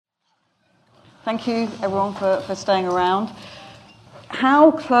Thank you, everyone, for staying around.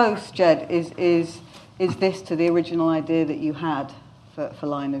 How close, Jed, is this to the original idea that you had for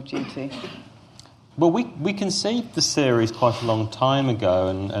Line of Duty? Well, we conceived the series quite a long time ago,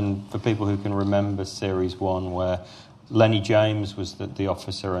 and for people who can remember Series 1, where Lenny James was the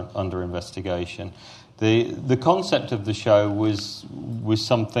officer under investigation, the concept of the show was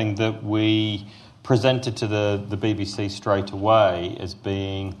something that we presented to the BBC straight away as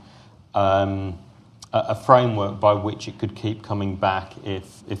being a framework by which it could keep coming back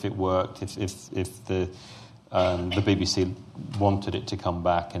if it worked, if the BBC wanted it to come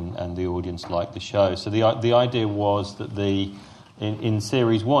back and the audience liked the show. So the idea was that in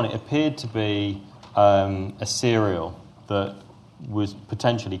Series 1 it appeared to be a serial that was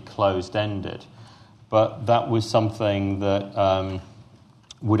potentially closed-ended, but that was something that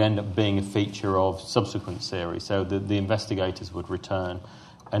would end up being a feature of subsequent series. So the investigators would return,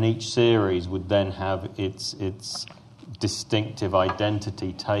 and each series would then have its distinctive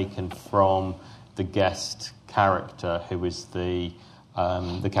identity taken from the guest character, who is the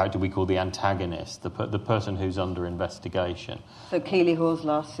character we call the antagonist, the person who's under investigation. So Keeley Hawes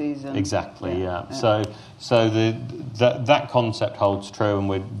last season. Exactly, yeah. So that concept holds true,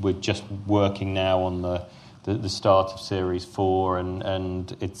 and we're just working now on the start of Series 4,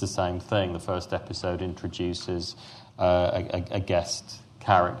 and it's the same thing. The first episode introduces a guest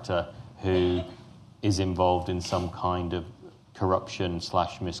character who is involved in some kind of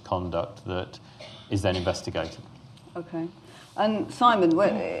corruption/misconduct that is then investigated. Okay. And Simon,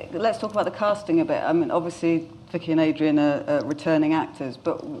 let's talk about the casting a bit. I mean, obviously Vicky and Adrian are returning actors,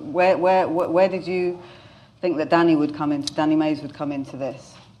 but where did you think that Danny Mays would come into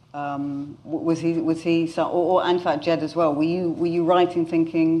this? Was he or in fact Jed as well? Were you writing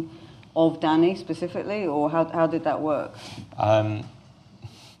thinking of Danny specifically, or how did that work?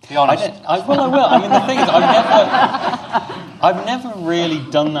 Be honest. I will. I mean, the thing is, I've never really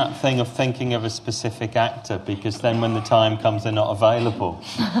done that thing of thinking of a specific actor, because then when the time comes, they're not available.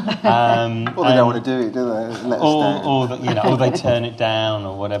 Well, they don't want to do it, do they? Or they turn it down,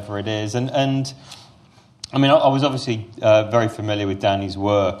 or whatever it is. And I mean, I was obviously very familiar with Danny's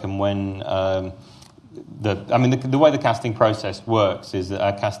work, and when the way the casting process works is that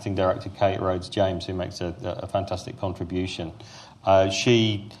our casting director, Kate Rhodes James, who makes a fantastic contribution,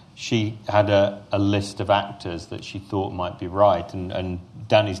 she had a list of actors that she thought might be right, and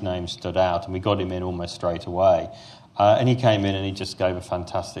Danny's name stood out, and we got him in almost straight away. And he came in and he just gave a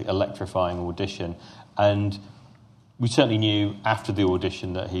fantastic, electrifying audition, and we certainly knew after the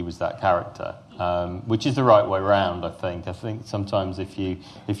audition that he was that character, which is the right way round, I think. I think sometimes if you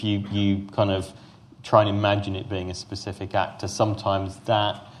kind of try and imagine it being a specific actor, sometimes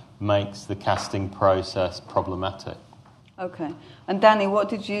that makes the casting process problematic. Okay. And Danny, what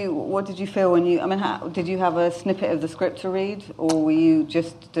did you feel when did you have a snippet of the script to read, or were you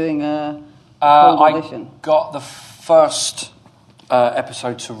just doing a cold audition? I got the first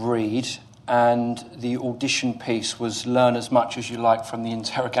episode to read, and the audition piece was learn as much as you like from the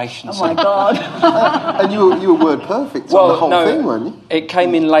interrogation scene. Oh my God. And you were word perfect on the whole thing, weren't you? It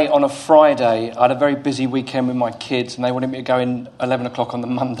came in late on a Friday. I had a very busy weekend with my kids, and they wanted me to go in 11 o'clock on the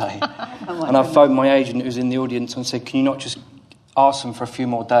Monday. And I phoned my agent, who's in the audience, and said, can you not just ask them for a few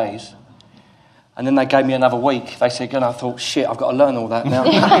more days? And then they gave me another week. They said, and I thought, shit, I've got to learn all that now.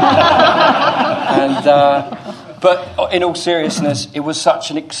 But in all seriousness, it was such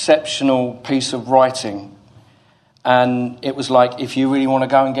an exceptional piece of writing. And it was like, if you really want to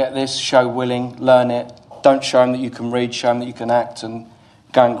go and get this, show willing, learn it. Don't show them that you can read, show them that you can act, and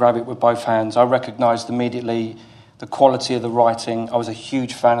go and grab it with both hands. I recognised immediately the quality of the writing. I was a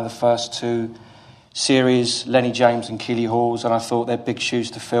huge fan of the first two series, Lenny James and Keeley Hawes, and I thought they're big shoes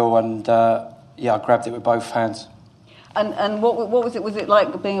to fill, and I grabbed it with both hands. And what was it? Was it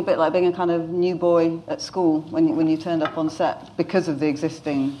like being a kind of new boy at school when you turned up on set because of the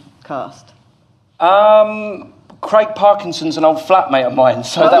existing cast? Craig Parkinson's an old flatmate of mine,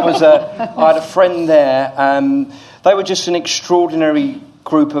 so that was I had a friend there. They were just an extraordinary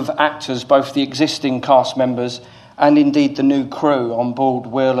group of actors, both the existing cast members and indeed the new crew on board,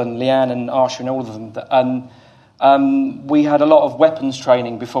 Will and Leanne and Arsha and all of them. And we had a lot of weapons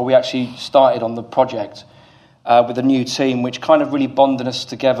training before we actually started on the project. With a new team, which kind of really bonded us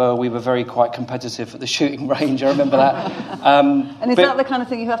together. We were quite competitive at the shooting range. I remember that. And is that the kind of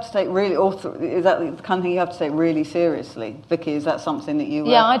thing you have to take really? Is that the kind of thing you have to take really seriously, Vicky? Is that something that you?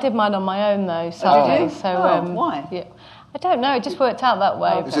 Yeah, I did mine on my own though. So, did you? So why? Yeah. I don't know. It just worked out that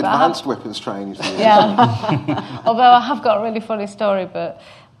way. It's advanced weapons training. Yeah. Although I have got a really funny story, but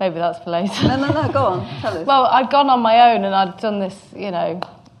maybe that's for later. No. Go on. Tell us. Well, I'd gone on my own and I'd done this,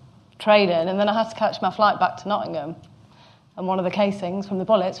 training, and then I had to catch my flight back to Nottingham. And one of the casings from the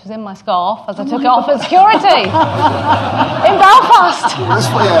bullets was in my scarf as I took it off at security in Belfast. I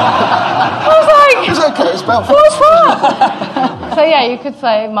was like, it's okay, it's Belfast. What's that? So yeah, you could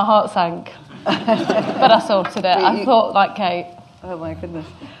say my heart sank, but I sorted it. I thought like Kate. Oh my goodness!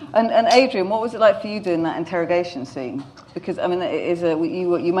 And Adrian, what was it like for you doing that interrogation scene? Because I mean, it is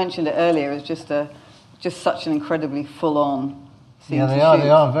you mentioned it earlier as just such an incredibly full-on scene. Yeah, they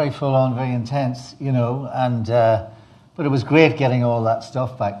are very full-on, very intense, and. But it was great getting all that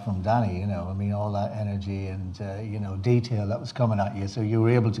stuff back from Danny, I mean, all that energy and, detail that was coming at you. So you were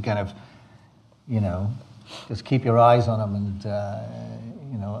able to kind of, just keep your eyes on him and,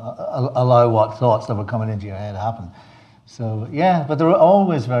 allow what thoughts that were coming into your head happen. So, yeah, but they were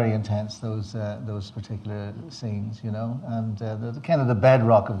always very intense, those particular scenes, and they're kind of the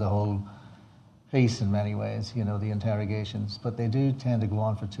bedrock of the whole piece in many ways, the interrogations. But they do tend to go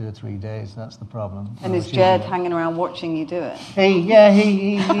on for 2 or 3 days. That's the problem. And is Jed hanging around watching you do it? He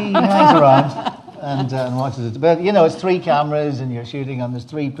hangs around and watches it. But, it's 3 cameras and you're shooting and there's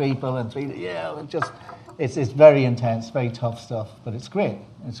 3 people and 3... it's very intense, very tough stuff. But it's great.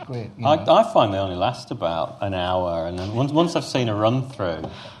 It's great. I find they only last about an hour. And then once I've seen a run-through,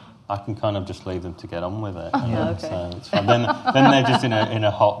 I can kind of just leave them to get on with it. Okay. So it's fine. Then they're just in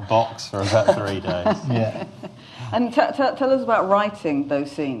a hot box for about 3 days. Yeah. And tell us about writing those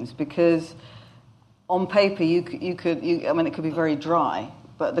scenes, because on paper it could be very dry,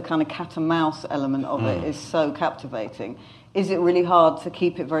 but the kind of cat and mouse element of it is so captivating. Is it really hard to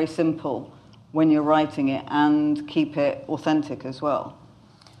keep it very simple when you're writing it and keep it authentic as well?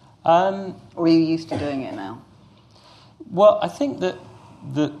 Or are you used to doing it now? Well, I think that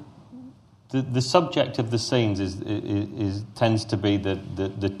the subject of the scenes tends to be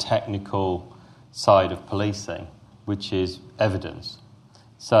the technical side of policing, which is evidence.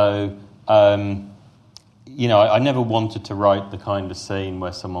 So, I never wanted to write the kind of scene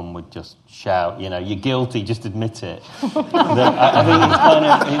where someone would just shout, "You're guilty, just admit it." I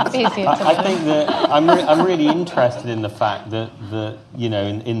think that I'm really interested in the fact that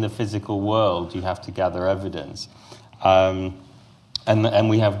in the physical world you have to gather evidence. And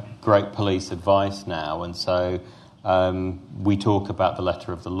we have great police advice now, and so we talk about the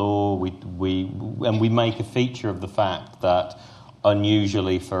letter of the law. We make a feature of the fact that,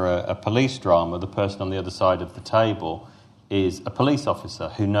 unusually for a police drama, the person on the other side of the table is a police officer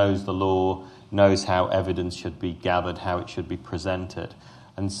who knows the law, knows how evidence should be gathered, how it should be presented,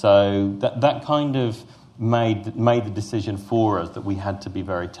 and so that kind of made the decision for us that we had to be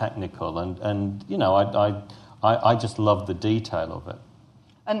very technical, and I just love the detail of it.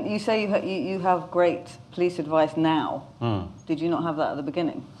 And you say you have great police advice now. Did you not have that at the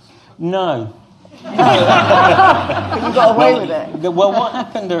beginning? No. But you got away with it. Well, what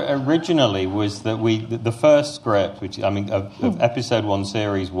happened originally was that the first script, of episode 1,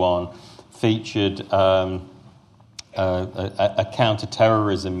 series 1, featured a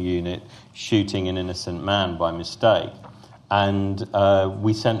counter-terrorism unit shooting an innocent man by mistake. And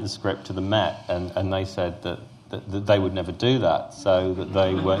we sent the script to the Met, and they said that they would never do that, so that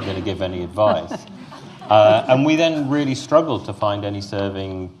they weren't going to give any advice. And we then really struggled to find any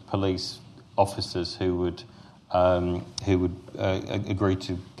serving police officers who would agree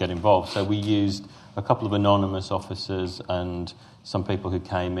to get involved. So we used a couple of anonymous officers and some people who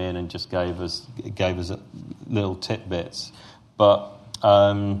came in and just gave us little tidbits. But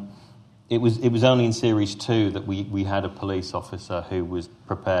it was only in series 2 that we had a police officer who was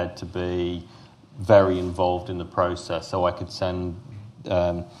prepared to be very involved in the process, so I could send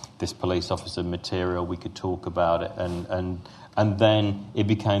this police officer material, we could talk about it, and then it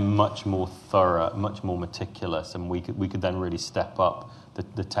became much more thorough, much more meticulous, and we could then really step up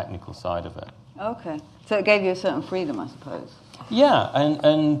the technical side of it. Okay, so it gave you a certain freedom, I suppose. Yeah,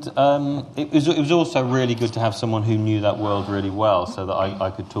 and it was also really good to have someone who knew that world really well, so that I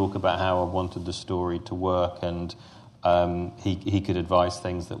could talk about how I wanted the story to work, and he could advise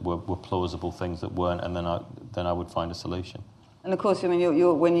things that were plausible, things that weren't, and then I would find a solution. And of course, I mean,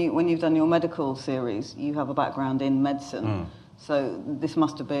 when you've done your medical series, you have a background in medicine, so this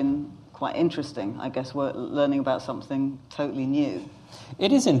must have been quite interesting, I guess, learning about something totally new.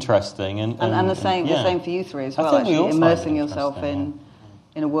 It is interesting, and the same for you three as well. Actually, immersing yourself in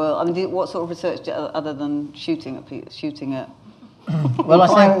a world. I mean, what sort of research, other than shooting at well,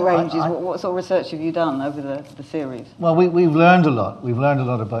 firing ranges, what sort of research have you done over the series? Well, we've learned a lot. We've learned a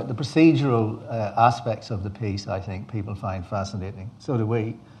lot about the procedural aspects of the piece. I think people find fascinating. So do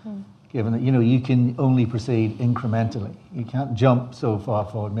we. Given that you can only proceed incrementally, you can't jump so far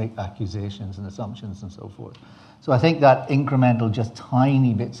forward, make accusations and assumptions and so forth. So I think that incremental, just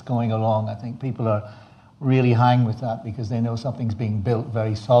tiny bits going along, I think people are really hang with that because they know something's being built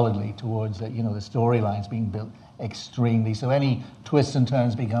very solidly towards it. You know, the storyline's being built extremely. So any twists and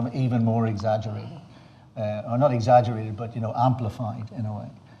turns become even more exaggerated. Or not exaggerated, but, you know, amplified in a way.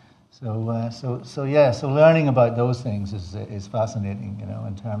 So learning about those things is fascinating, you know,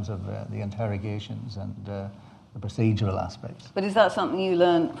 in terms of the interrogations and the procedural aspects. But is that something you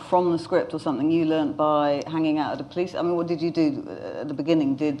learned from the script or something you learned by hanging out at the police? I mean, what did you do at the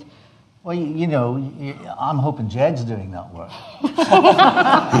beginning? Well, you know, I'm hoping Jed's doing that work.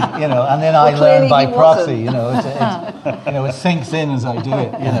 You know, and then I learn by proxy. You know, it sinks in as I do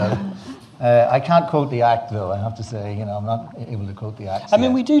it. You know, I can't quote the act though. I have to say, you know, I'm not able to quote the act. I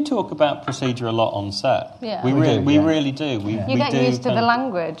mean, we do talk about procedure a lot on set. Yeah, we really do. You get used to the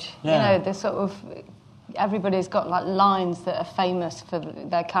language. Yeah. You know, the sort of everybody's got like lines that are famous for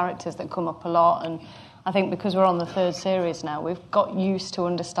their characters that come up a lot and. I think because we're on the third series now, we've got used to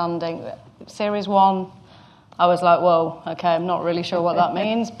understanding. Series 1, I was like, whoa, okay, I'm not really sure what that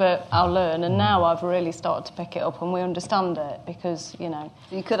means, but I'll learn. And now I've really started to pick it up and we understand it because, you know...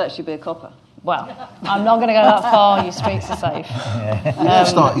 You could actually be a copper. Well, I'm not going to go that far, you streets are safe.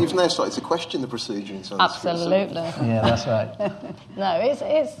 Yeah. You've now started to question the procedure in some absolutely. Yeah, that's right. No,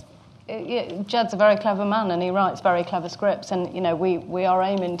 Jed's a very clever man and he writes very clever scripts and, you know, we are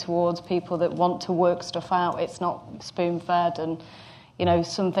aiming towards people that want to work stuff out. It's not spoon-fed and, you know,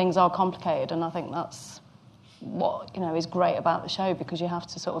 some things are complicated and I think that's what, you know, is great about the show because you have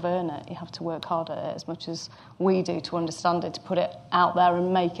to sort of earn it. You have to work hard at it as much as we do to understand it, to put it out there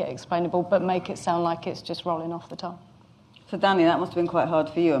and make it explainable, but make it sound like it's just rolling off the tongue. So, Danny, that must have been quite hard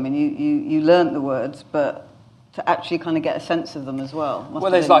for you. I mean, you learnt the words, but to actually kind of get a sense of them as well.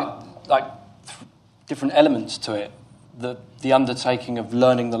 Well, there's like different elements to it. The undertaking of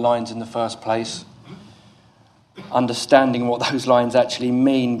learning the lines in the first place, understanding what those lines actually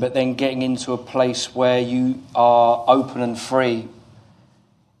mean, but then getting into a place where you are open and free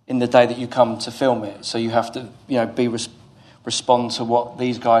in the day that you come to film it. So you have to, you know, respond to what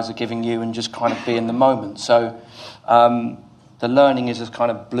these guys are giving you and just kind of be in the moment. So the learning is a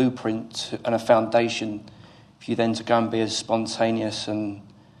kind of blueprint and a foundation for you then to go and be as spontaneous and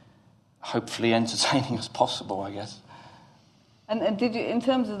hopefully entertaining as possible, I guess. And did you, in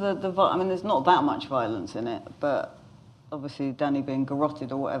terms of I mean, there's not that much violence in it, but obviously Danny being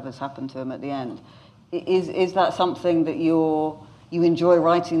garroted or whatever's happened to him at the end, is that something that you enjoy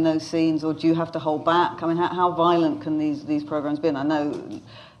writing those scenes, or do you have to hold back? I mean, how violent can these programs be? And I know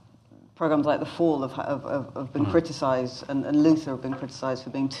programs like The Fall have been criticised, and Luther have been criticised for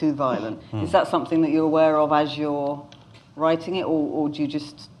being too violent. Is that something that you're aware of as you're writing it, or do you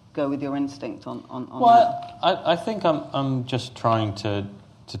just go with your instinct on well, that? I think I'm just trying to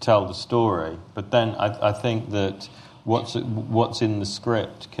tell the story, but then I think that what's in the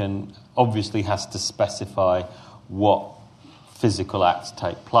script obviously has to specify what physical acts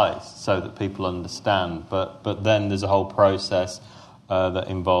take place so that people understand. But then there's a whole process that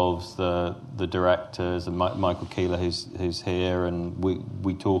involves the directors and Michael Keeler who's here, and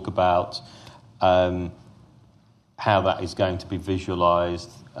we talk about how that is going to be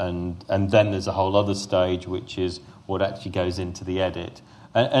visualised, and then there's a whole other stage which is what actually goes into the edit,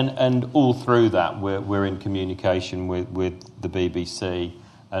 and all through that we're in communication with the BBC,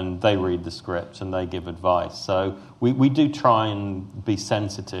 and they read the scripts and they give advice. So we do try and be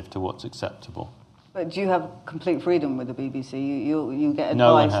sensitive to what's acceptable. But do you have complete freedom with the BBC? You get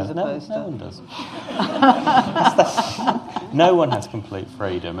advice as opposed to... No one does. No one has complete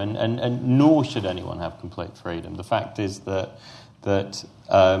freedom, and nor should anyone have complete freedom. The fact is that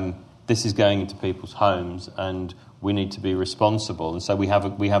this is going into people's homes, and we need to be responsible. And so we have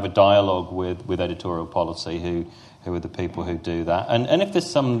a dialogue with editorial policy, who are the people who do that. And if there's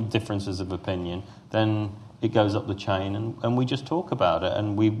some differences of opinion, then it goes up the chain, and we just talk about it.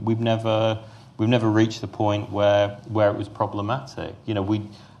 And we've never reached the point where it was problematic. You know,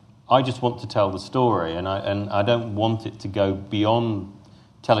 I just want to tell the story, and I don't want it to go beyond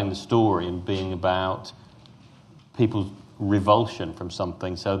telling the story and being about people's revulsion from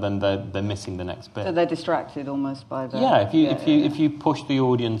something. So then they're missing the next bit. So they're distracted almost by the... Yeah, if you push the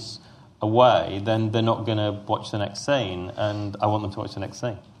audience away, then they're not going to watch the next scene, and I want them to watch the next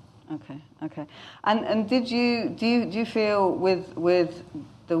scene. Okay. And do you feel with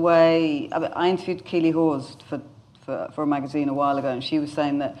the way... I interviewed Keely Horst for a magazine a while ago, and she was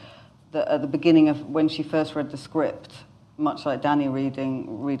saying that at the beginning of when she first read the script, much like Danny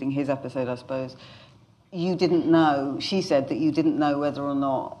reading his episode, I suppose, you didn't know... She said that you didn't know whether or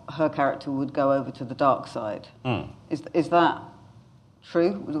not her character would go over to the dark side. Is that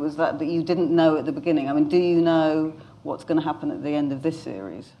true? Was that you didn't know at the beginning? I mean, do you know what's going to happen at the end of this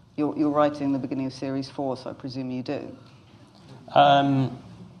series? You're writing the beginning of series 4, so I presume you do.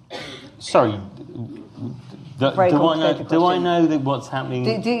 Sorry. Do I know that what's happening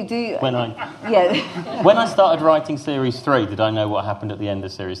when I started writing series 3? Did I know what happened at the end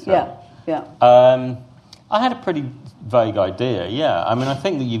of series 3? Yeah. I had a pretty vague idea. Yeah. I mean, I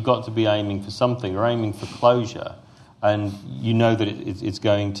think that you've got to be aiming for something. You're aiming for closure, and you know that it's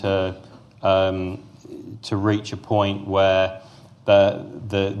going to reach a point where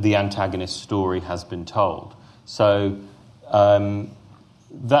the antagonist's story has been told. So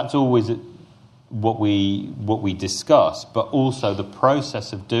that's always what we discuss, but also the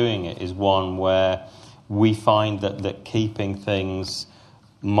process of doing it is one where we find that keeping things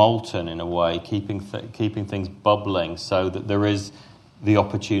molten in a way, keeping things bubbling, so that there is the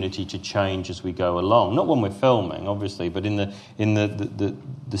opportunity to change as we go along. Not when we're filming, obviously, but in the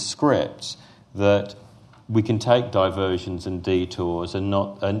scripts, that we can take diversions and detours and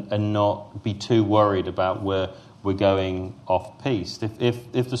not be too worried about where we're going off piste.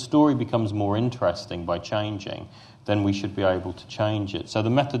 If the story becomes more interesting by changing, then we should be able to change it. So the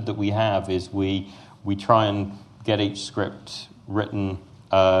method that we have is we try and get each script written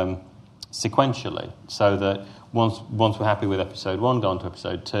sequentially, so that once we're happy with episode 1, go on to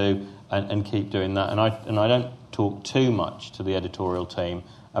episode 2 and keep doing that. And I don't talk too much to the editorial team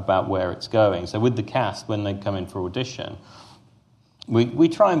about where it's going. So with the cast, when they come in for audition, we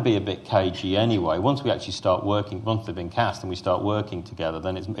try and be a bit cagey anyway. Once we actually start working, once they've been cast and we start working together,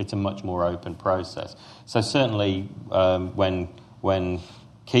 then it's a much more open process. So certainly when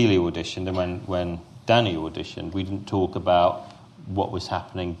Keeley auditioned and when Danny auditioned, we didn't talk about what was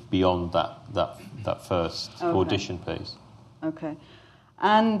happening beyond that first audition piece. Okay.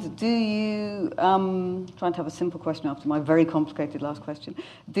 And do you, trying to have a simple question after my very complicated last question,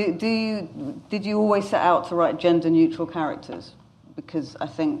 did you always set out to write gender-neutral characters? Because I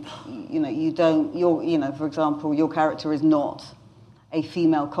think, for example, your character is not a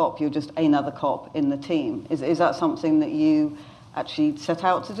female cop, you're just another cop in the team. Is that something that you actually set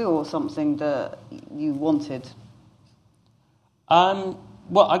out to do, or something that you wanted?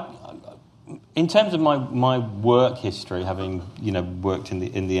 In terms of my work history, having worked in the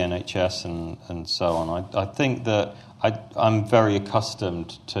NHS and so on, I think that I'm very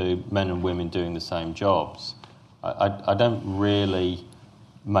accustomed to men and women doing the same jobs. I don't really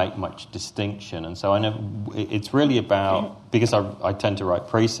make much distinction, and so it's really about, because I tend to write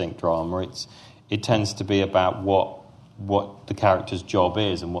precinct drama. It tends to be about what the character's job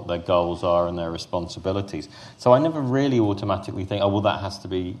is and what their goals are and their responsibilities. So I never really automatically think, that has to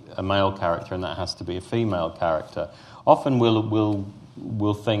be a male character and that has to be a female character. Often we'll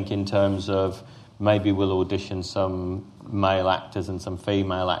think in terms of maybe we'll audition some male actors and some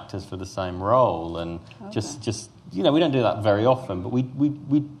female actors for the same role, and just we don't do that very often, but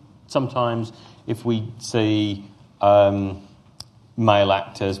we sometimes, if we see male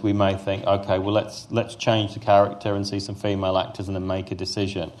actors, we may think, okay, well let's change the character and see some female actors and then make a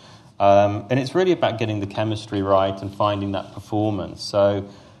decision. And it's really about getting the chemistry right and finding that performance. So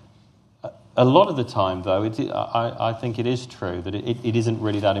a lot of the time, though, I think it is true that it isn't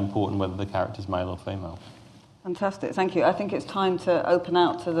really that important whether the character's male or female. Fantastic, thank you. I think it's time to open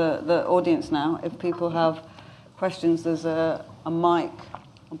out to the audience now. If people have questions, there's a mic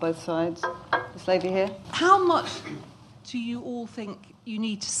on both sides. This lady here. How much do you all think you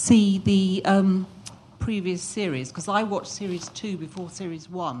need to see the previous series? Because I watched series 2 before series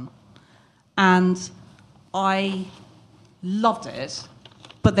 1, and I loved it,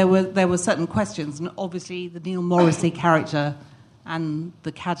 but there were certain questions, and obviously the Neil Morrissey character and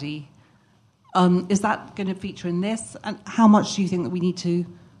the caddy. Is that going to feature in this? And how much do you think that we need to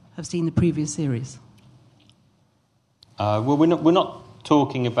have seen the previous series? Well, we're not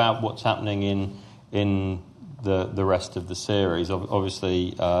talking about what's happening in the rest of the series.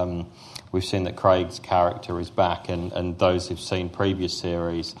 Obviously, we've seen that Craig's character is back, and those who've seen previous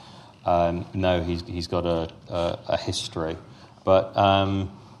series know he's got a history. But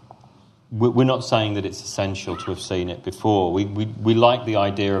we're not saying that it's essential to have seen it before. We like the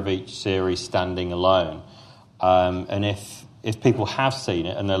idea of each series standing alone, and if people have seen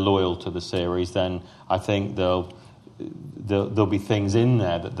it and they're loyal to the series, then I think there'll be things in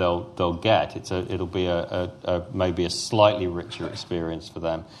there that they'll get. It'll be a maybe a slightly richer experience for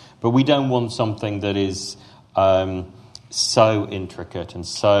them. But we don't want something that is so intricate and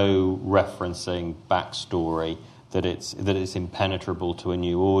so referencing backstory that it's impenetrable to a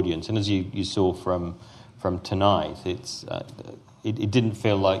new audience. And as you saw from tonight, it didn't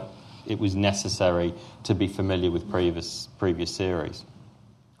feel like it was necessary to be familiar with previous series.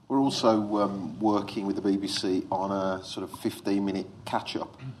 We're also working with the BBC on a sort of 15-minute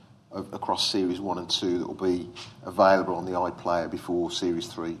catch-up across Series 1 and 2 that will be available on the iPlayer before Series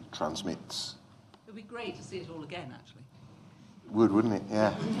 3 transmits. It would be great to see it all again, actually. Would, wouldn't it?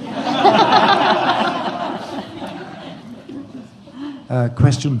 Yeah.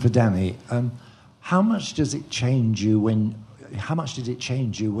 Question for Danny. How much does it change you when... How much did it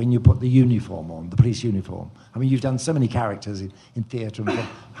change you when you put the uniform on, the police uniform? I mean, you've done so many characters in theatre.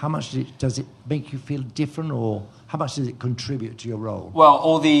 How much does it make you feel different, or how much does it contribute to your role? Well,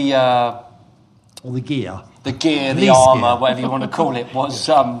 all the gear. The gear, police the armour, gear. whatever you want to call it, was...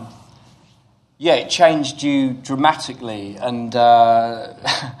 it changed you dramatically, and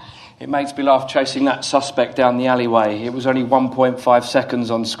it makes me laugh chasing that suspect down the alleyway. It was only 1.5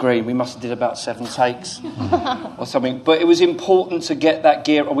 seconds on screen. We must have did about 7 takes or something. But it was important to get that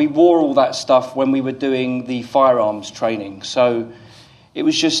gear. We wore all that stuff when we were doing the firearms training. So it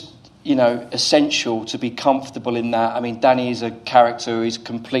was just, essential to be comfortable in that. I mean, Danny is a character who is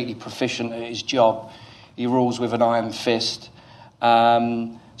completely proficient at his job. He rules with an iron fist.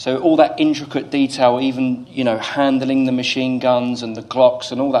 So all that intricate detail, even, handling the machine guns and the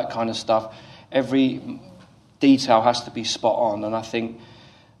Glocks and all that kind of stuff, every detail has to be spot on. And I think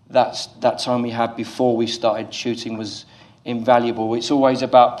that time we had before we started shooting was invaluable. It's always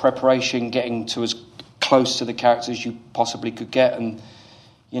about preparation, getting to as close to the character as you possibly could get. And,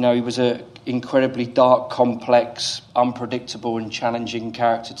 he was an incredibly dark, complex, unpredictable and challenging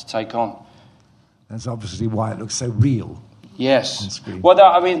character to take on. That's obviously why it looks so real. Yes. Well,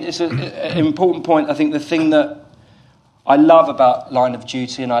 it's an important point. I think the thing that I love about Line of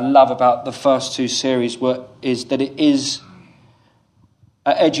Duty and I love about the first 2 series is that it is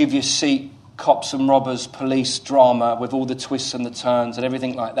an edge-of-your-seat cops and robbers police drama with all the twists and the turns and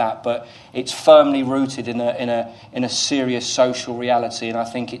everything like that, but it's firmly rooted in a serious social reality, and I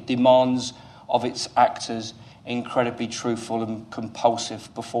think it demands of its actors incredibly truthful and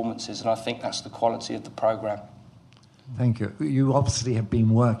compulsive performances, and I think that's the quality of the programme. Thank you. You obviously have been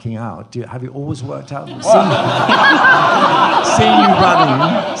working out. Have you always worked out? Seeing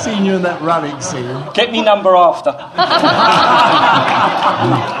you in that running scene. Get me number after.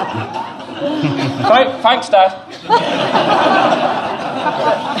 Great, thanks, Dad.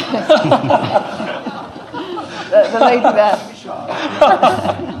 The lady there.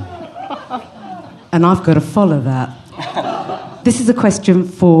 And I've got to follow that. This is a question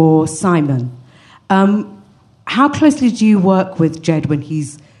for Simon. How closely do you work with Jed when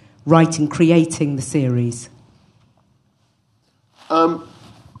he's creating the series?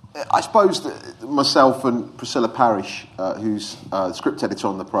 I suppose that myself and Priscilla Parish, who's the script editor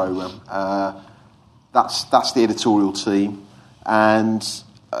on the programme, that's the editorial team, and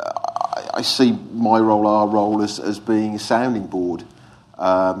I see my role, our role, as being a sounding board,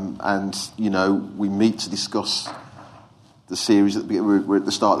 and we meet to discuss the series. We're at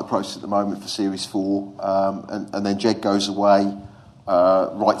the start of the process at the moment for Series 4, and then Jed goes away,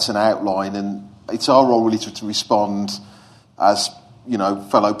 writes an outline, and it's our role really to respond as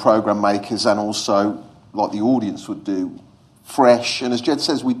fellow programme makers, and also like the audience would do, fresh. And as Jed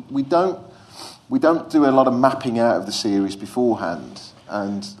says, we don't do a lot of mapping out of the series beforehand,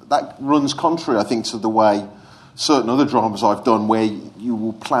 and that runs contrary, I think, to the way certain other dramas I've done, where you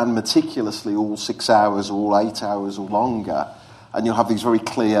will plan meticulously all 6 hours or 8 hours or longer, and you'll have these very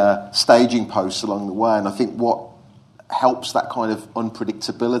clear staging posts along the way. And I think what helps that kind of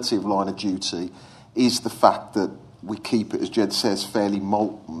unpredictability of Line of Duty is the fact that we keep it, as Jed says, fairly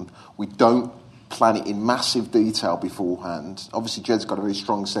molten. We don't plan it in massive detail beforehand. Obviously, Jed's got a very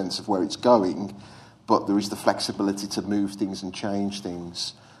strong sense of where it's going, but there is the flexibility to move things and change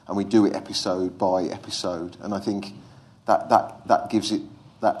things, and we do it episode by episode. And I think that gives it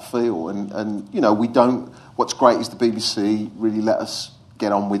that feel. And we don't... What's great is the BBC really let us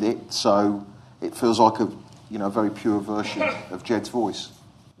get on with it, so it feels like a very pure version of Jed's voice.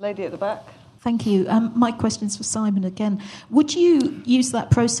 Lady at the back. Thank you. My question's for Simon again. Would you use that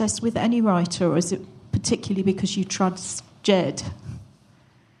process with any writer, or is it particularly because you trust Jed?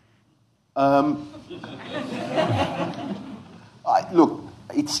 Look,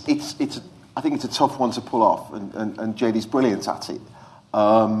 I think it's a tough one to pull off, and Jed is brilliant at it.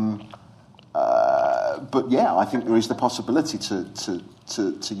 But yeah, I think there is the possibility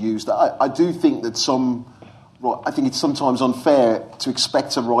to use that. I do think that I think it's sometimes unfair to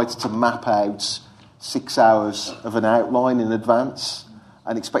expect a writer to map out 6 hours of an outline in advance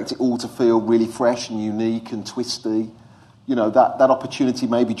and expect it all to feel really fresh and unique and twisty. That opportunity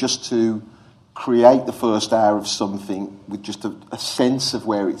maybe just to create the first hour of something with just a sense of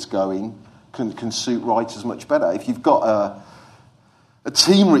where it's going can suit writers much better. If you've got a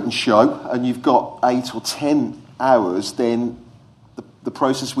team-written show and you've got 8 or 10 hours, then the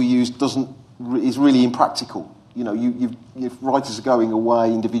process we use is really impractical. You know, if writers are going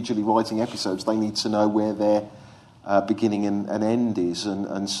away individually writing episodes, they need to know where their beginning and end is,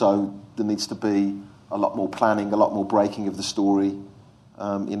 and so there needs to be a lot more planning, a lot more breaking of the story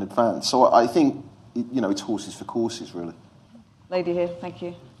in advance. So I think, it's horses for courses, really. Lady here, thank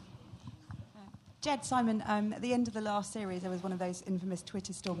you. Jed, Simon, at the end of the last series, there was one of those infamous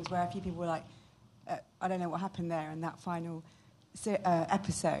Twitter storms where a few people were like, I don't know what happened there in that final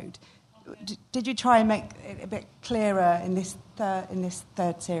episode. Did you try and make it a bit clearer in this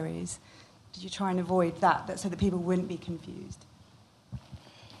third series? Did you try and avoid that so that people wouldn't be confused?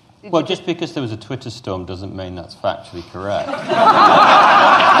 Well, just because there was a Twitter storm doesn't mean that's factually correct.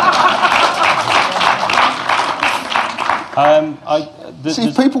 See,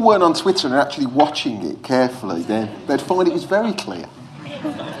 if people weren't on Twitter and are actually watching it carefully, then they'd find it was very clear.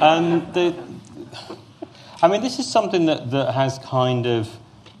 This is something that has kind of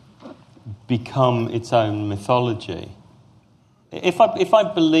become its own mythology. If I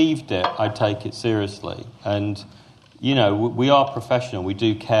believed it, I'd take it seriously. And, we are professional. We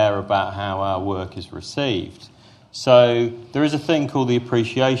do care about how our work is received. So there is a thing called the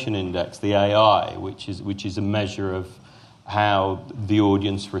Appreciation Index, the AI, which is a measure of how the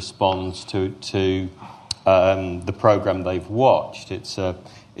audience responds to the programme they've watched. It's a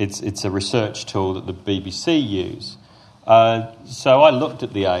research tool that the BBC use. So I looked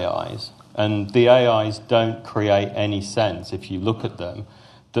at the AIs, and the AIs don't create any sense, if you look at them,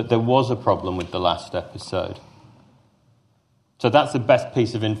 that there was a problem with the last episode. So that's the best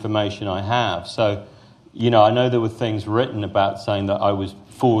piece of information I have. So, I know there were things written about saying that I was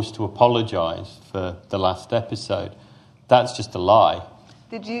forced to apologise for the last episode. That's just a lie.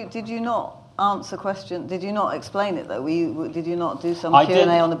 Did you not answer question? Did you not explain it though? Did you not do some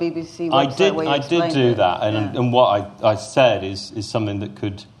Q&A on the BBC website? I did do that, and what I said is something that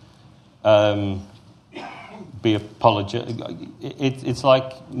could be apologetic. It's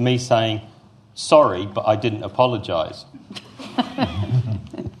like me saying sorry, but I didn't apologise.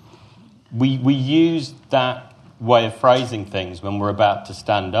 We use that way of phrasing things when we're about to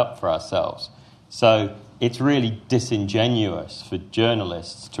stand up for ourselves. So it's really disingenuous for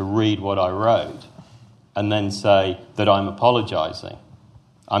journalists to read what I wrote and then say that I'm apologising.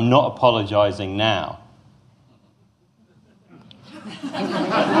 I'm not apologising now. I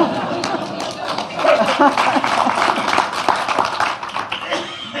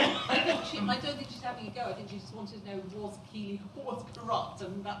don't think she's having a go. I think she just wanted to know, was Keeley corrupt,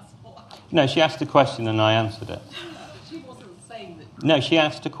 and that's what happened. No, she asked a question and I answered it. She wasn't saying that. No, she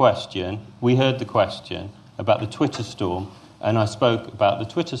asked a question. We heard the question about the Twitter storm, and I spoke about the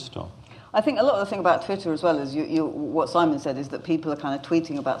Twitter storm. I think a lot of the thing about Twitter as well is what Simon said is that people are kind of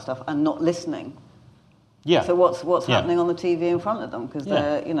tweeting about stuff and not listening. Yeah. So what's happening on the TV in front of them? Because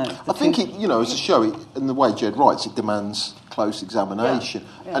they're, I think as a show, and the way Jed writes, it demands close examination.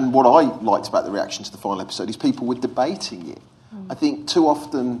 Yeah. And what I liked about the reaction to the final episode is people were debating it. I think too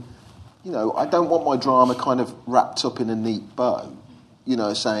often, I don't want my drama kind of wrapped up in a neat bow.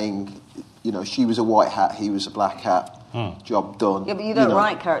 Saying, she was a white hat, he was a black hat. Job done. Yeah, but you don't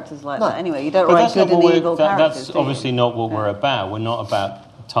write characters like that anyway. You don't write good and evil characters. That's obviously not what we're about. We're not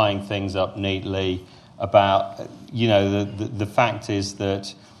about tying things up neatly. About the fact is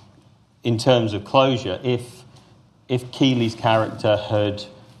that in terms of closure, if Keeley's character had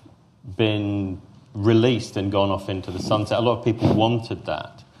been released and gone off into the sunset, a lot of people wanted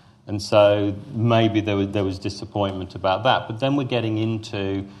that, and so maybe there was disappointment about that. But then we're getting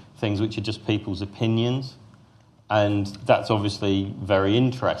into things which are just people's opinions. And that's obviously very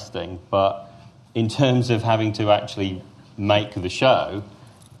interesting. But in terms of having to actually make the show,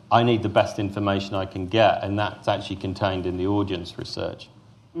 I need the best information I can get. And that's actually contained in the audience research.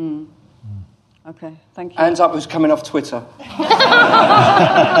 Okay, thank you. Hands up who's coming off Twitter.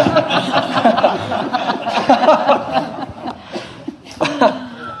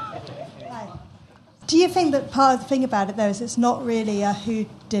 Do you think that part of the thing about it, though, is it's not really a who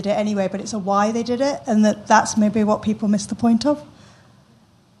did it anyway, but it's a why they did it, and that's maybe what people miss the point of?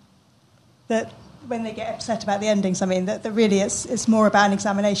 That when they get upset about the endings, that really it's more about an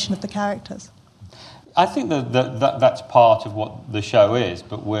examination of the characters. I think that's part of what the show is,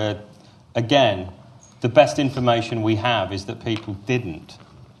 but the best information we have is that people didn't.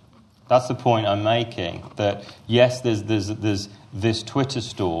 That's the point I'm making. That yes, there's this Twitter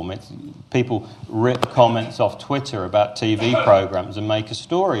storm. People rip comments off Twitter about TV programs and make a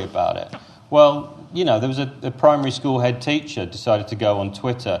story about it. Well, there was a primary school head teacher decided to go on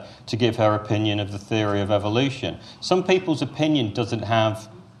Twitter to give her opinion of the theory of evolution. Some people's opinion doesn't have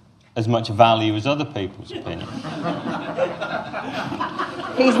as much value as other people's opinion.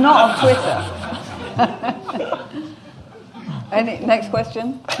 He's not on Twitter. Next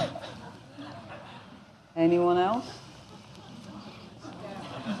question? Anyone else?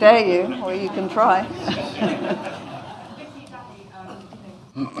 Dare you, or you can try.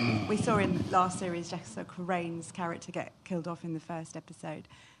 We saw in last series Jessica Crane's character get killed off in the first episode.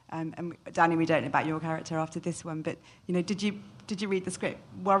 And Danny, we don't know about your character after this one, but did you read the script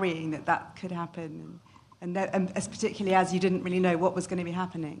worrying that could happen, and as particularly as you didn't really know what was going to be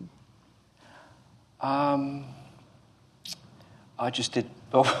happening? I just did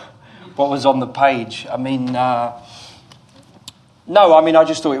what was on the page. I mean, no. I mean, I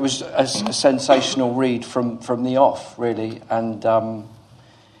just thought it was a sensational read from the off, really, and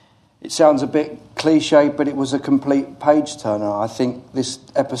it sounds a bit cliche, but it was a complete page turner. I think this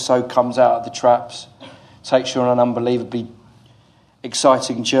episode comes out of the traps, takes you on an unbelievably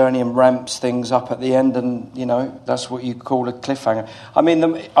exciting journey and ramps things up at the end, and that's what you call a cliffhanger. I mean,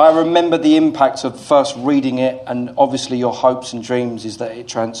 I remember the impact of first reading it, and obviously your hopes and dreams is that it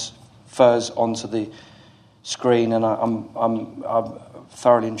transfers onto the screen, and I've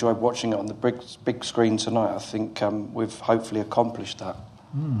thoroughly enjoyed watching it on the big screen tonight. I think we've hopefully accomplished that.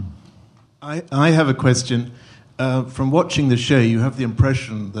 I have a question. From watching the show, you have the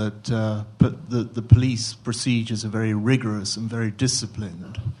impression that the police procedures are very rigorous and very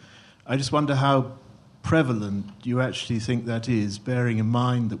disciplined. I just wonder how prevalent you actually think that is, bearing in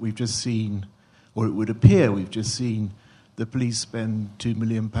mind that we've just seen, or it would appear we've just seen, the police spend £2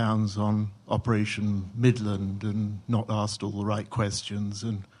 million on Operation Midland and not asked all the right questions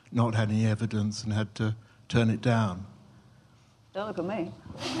and not had any evidence and had to turn it down. Don't look at me.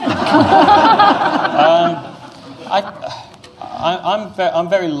 I'm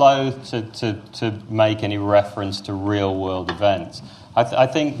very loath to make any reference to real-world events. I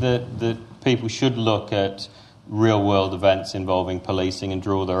think that people should look at real-world events involving policing and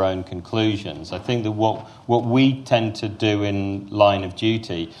draw their own conclusions. I think that what we tend to do in Line of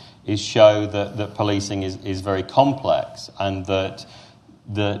Duty is show that policing is very complex, and that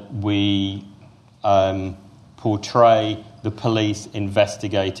we portray the police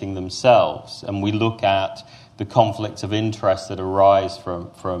investigating themselves, and we look at the conflicts of interest that arise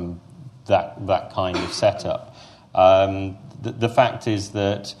from that kind of setup. The fact is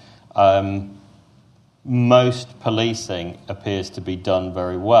that most policing appears to be done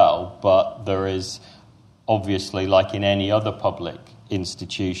very well, but there is obviously, like in any other public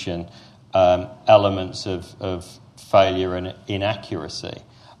institution, elements of failure and inaccuracy.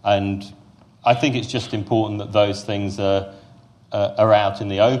 And I think it's just important that those things are out in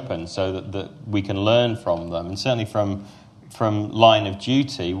the open so that we can learn from them. And certainly from Line of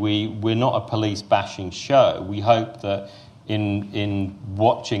Duty, we're not a police bashing show. We hope that in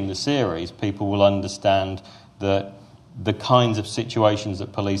watching the series, people will understand that the kinds of situations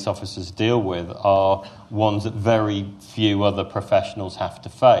that police officers deal with are ones that very few other professionals have to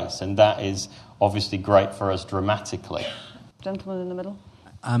face, and that is obviously great for us dramatically. Gentleman in the middle.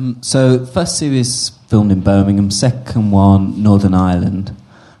 So, first series filmed in Birmingham, second one Northern Ireland.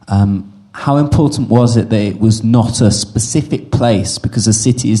 How important was it that it was not a specific place, because the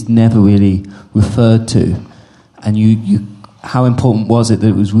city is never really referred to, and how important was it that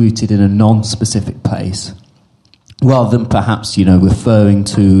it was rooted in a non-specific place, rather than perhaps referring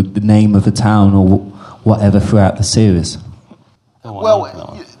to the name of a town or whatever throughout the series?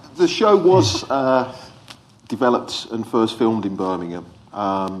 Well, the show was developed and first filmed in Birmingham.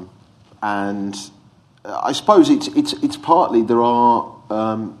 And I suppose it's partly there are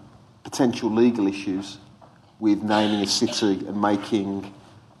potential legal issues with naming a city and making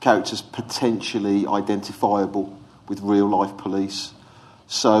characters potentially identifiable with real-life police.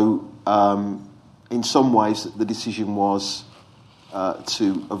 So in some ways the decision was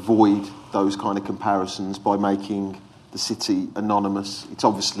to avoid those kind of comparisons by making the city anonymous. It's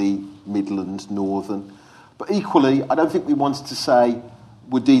obviously Midland, Northern. But equally, I don't think we wanted to say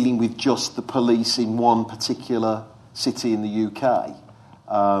we're dealing with just the police in one particular city in the UK.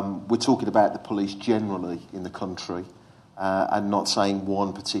 We're talking about the police generally in the country, and not saying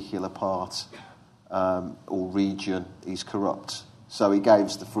one particular part or region is corrupt. So it gave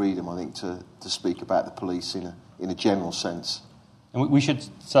us the freedom, I think, to speak about the police in a general sense. And we should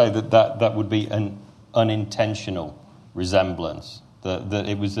say that would be an unintentional resemblance. That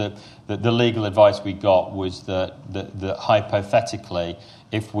it was that the legal advice we got was that hypothetically,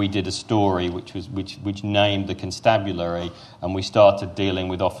 if we did a story which named the constabulary and we started dealing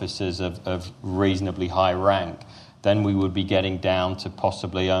with officers of reasonably high rank, then we would be getting down to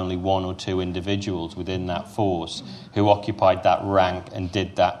possibly only one or two individuals within that force who occupied that rank and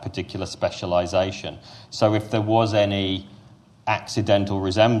did that particular specialisation. So if there was any accidental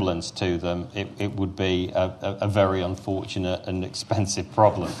resemblance to them, it would be a very unfortunate and expensive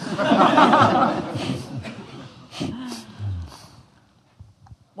problem.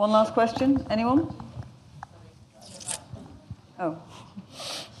 One last question, anyone? Oh.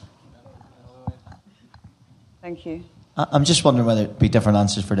 Thank you. I'm just wondering whether it'd be different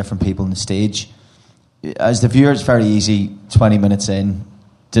answers for different people on the stage. As the viewer, it's very easy, 20 minutes in,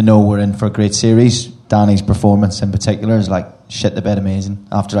 to know we're in for a great series. Danny's performance in particular is like shit the bed amazing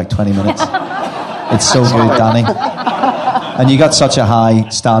after like 20 minutes. It's so good, Danny. And you got such a high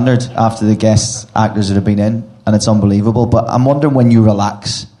standard after the guest actors that have been in, and it's unbelievable. But I'm wondering when you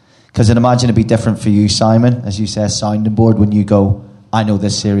relax, because I'd imagine it'd be different for you, Simon, as you say, sounding board, when you go, I know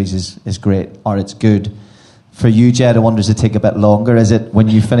this series is great, or it's good. For you, Jed, I wonder, does it take a bit longer? Is it when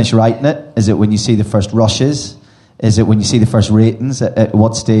you finish writing it? Is it when you see the first rushes? Is it when you see the first ratings? At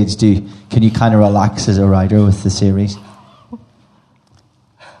what stage can you kind of relax as a writer with the series?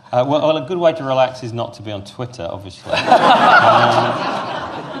 Well, a good way to relax is not to be on Twitter, obviously.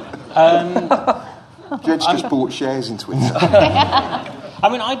 Jed's just bought shares in Twitter. I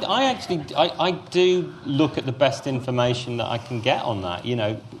mean, I do look at the best information that I can get on that. You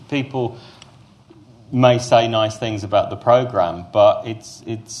know, people may say nice things about the programme, but it's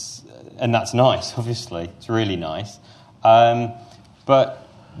and that's nice, obviously. It's really nice. But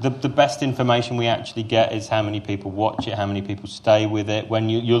the best information we actually get is how many people watch it, how many people stay with it. When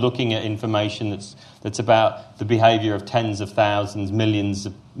you're looking at information that's about the behaviour of tens of thousands, millions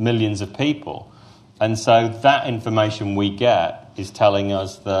of people. And so that information we get is telling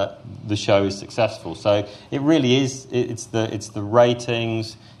us that the show is successful. So it really is. It's the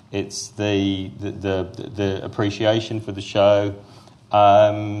ratings. It's the appreciation for the show,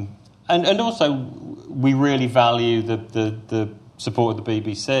 and also we really value the support of the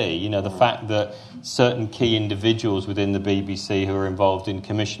BBC. You know, the fact that certain key individuals within the BBC who are involved in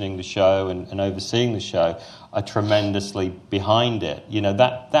commissioning the show and overseeing the show are tremendously behind it. You know,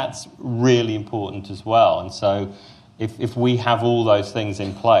 that's really important as well. And so if we have all those things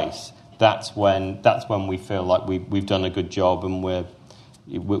in place, that's when we feel like we've done a good job, and we're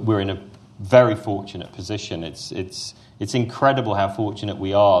in a very fortunate position. It's incredible how fortunate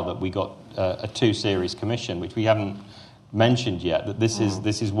we are that we got a 2-series commission, which we haven't mentioned yet. That this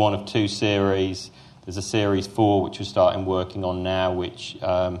is one of 2 series. There's a series 4 which we're starting working on now, which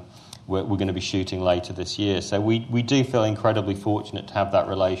we're going to be shooting later this year. So we do feel incredibly fortunate to have that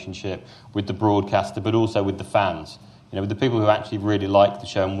relationship with the broadcaster, but also with the fans. You know, with the people who actually really like the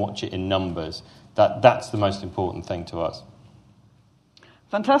show and watch it in numbers. That's the most important thing to us.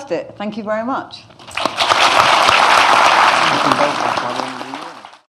 Fantastic. Thank you very much.